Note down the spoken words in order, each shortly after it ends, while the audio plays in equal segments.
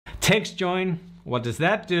Text join, what does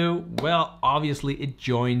that do? Well, obviously it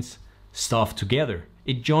joins stuff together.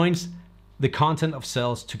 It joins the content of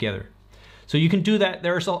cells together. So you can do that.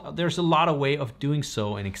 There's a lot of way of doing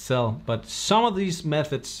so in Excel, but some of these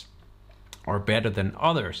methods are better than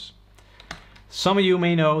others. Some of you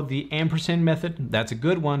may know the ampersand method. That's a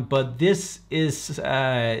good one, but this is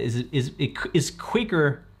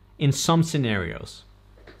quicker in some scenarios.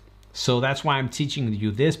 So that's why I'm teaching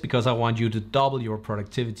you this, because I want you to double your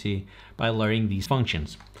productivity by learning these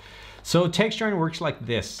functions. So text join works like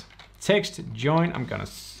this. Text join, I'm gonna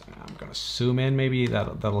zoom in, maybe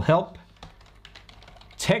that'll help.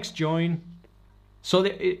 Text join. So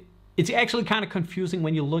it's actually kind of confusing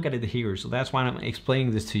when you look at it here. So that's why I'm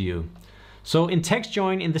explaining this to you. So in text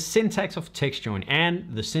join, in the syntax of text join,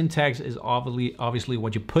 and the syntax is obviously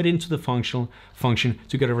what you put into the function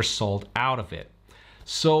to get a result out of it.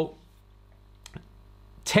 So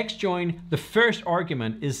text join, the first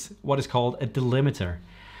argument is what is called a delimiter.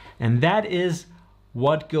 And that is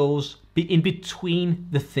what goes in between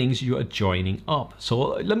the things you are joining up. So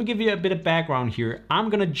let me give you a bit of background here. I'm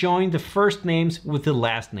gonna join the first names with the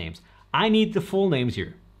last names. I need the full names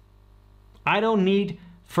here. I don't need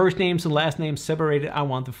first names and last names separated. I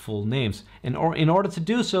want the full names. And in order to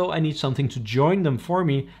do so, I need something to join them for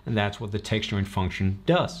me, and that's what the text join function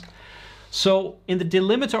does. So in the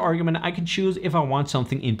delimiter argument, I can choose if I want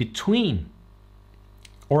something in between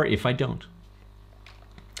or if I don't.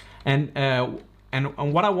 And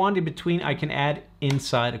what I want in between, I can add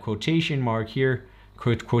inside a quotation mark here,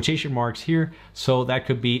 quotation marks here. So that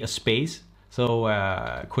could be a space. So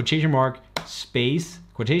quotation mark, space,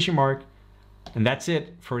 quotation mark, and that's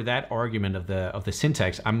it for that argument of the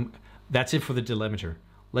syntax. That's it for the delimiter.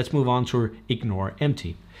 Let's move on to ignore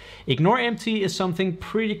empty. Ignore empty is something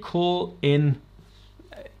pretty cool in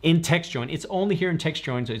text join. It's only here in text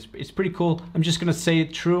join, so it's pretty cool. I'm just gonna say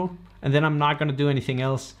it true, and then I'm not gonna do anything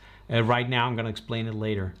else. Right now, I'm gonna explain it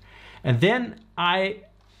later. And then I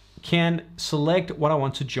can select what I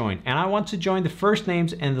want to join. And I want to join the first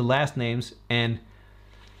names and the last names. And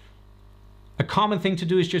a common thing to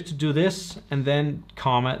do is just to do this and then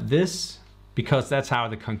comma this, because that's how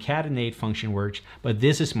the concatenate function works. But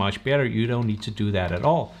this is much better. You don't need to do that at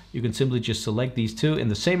all. You can simply just select these two in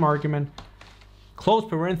the same argument, close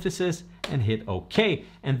parenthesis, and hit OK.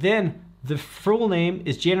 And then the full name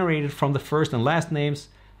is generated from the first and last names,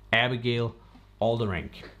 Abigail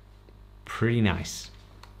Alderink. Pretty nice.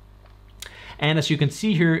 And as you can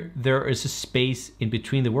see here, there is a space in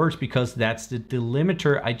between the words because that's the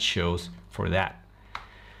delimiter I chose for that.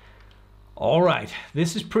 All right,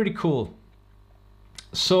 this is pretty cool.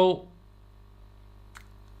 So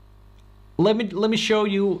let me show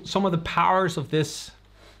you some of the powers of this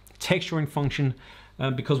text join function,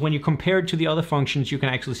 because when you compare it to the other functions, you can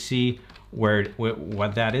actually see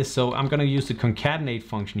what that is. So I'm going to use the concatenate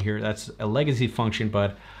function here. That's a legacy function,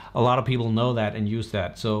 but a lot of people know that and use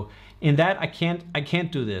that. So in that, I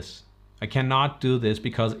can't do this. I cannot do this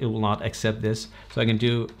because it will not accept this. So I can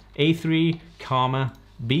do A3, comma,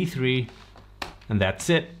 B3, and that's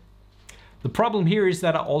it. The problem here is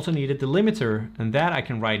that I also need a delimiter, and that I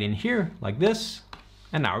can write in here like this,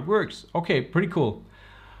 and now it works. Okay, pretty cool.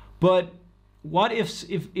 But what if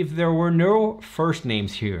there were no first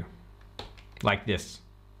names here? Like this.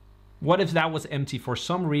 What if that was empty? For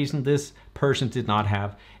some reason, this person did not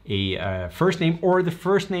have a first name, or the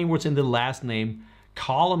first name was in the last name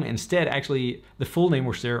column instead. Actually, the full name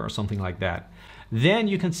was there or something like that. Then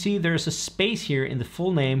you can see there's a space here in the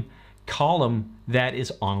full name column that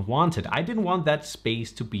is unwanted. I didn't want that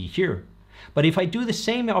space to be here. But if I do the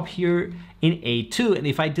same up here in A2, and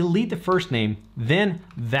if I delete the first name, then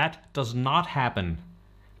that does not happen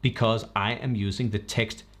because I am using the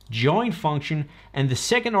text join function, and the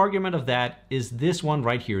second argument of that is this one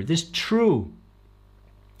right here. This true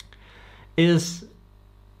is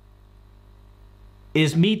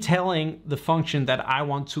me telling the function that I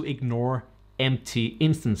want to ignore empty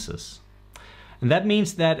instances. And that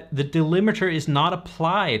means that the delimiter is not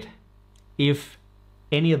applied if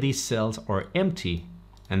any of these cells are empty.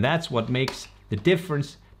 And that's what makes the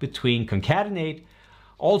difference between concatenate,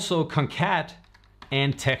 also concat,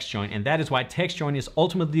 and text join. And that is why text join is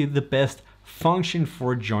ultimately the best function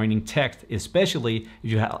for joining text, especially if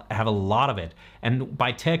you have a lot of it. And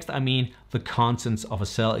by text, I mean the contents of a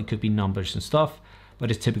cell. It could be numbers and stuff, but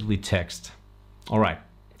it's typically text. All right.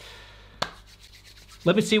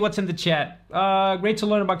 Let me see what's in the chat. Great to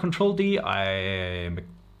learn about Control D. I'm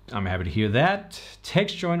happy to hear that.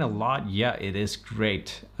 Text join a lot. Yeah, it is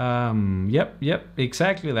great. Yep,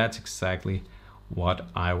 exactly. That's exactly what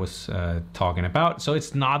I was talking about. So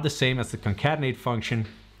it's not the same as the concatenate function.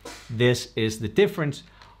 This is the difference.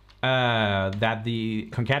 that the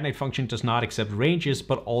concatenate function does not accept ranges,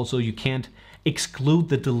 but also you can't exclude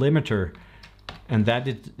the delimiter, and that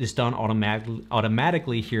is done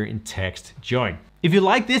automatically here in TEXTJOIN. If you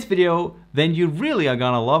like this video, then you really are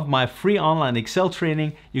gonna love my free online Excel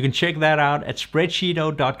training. You can check that out at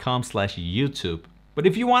spreadsheeto.com/YouTube. But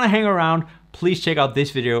if you wanna hang around, please check out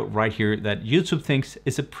this video right here that YouTube thinks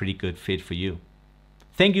is a pretty good fit for you.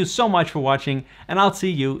 Thank you so much for watching, and I'll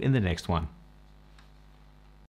see you in the next one.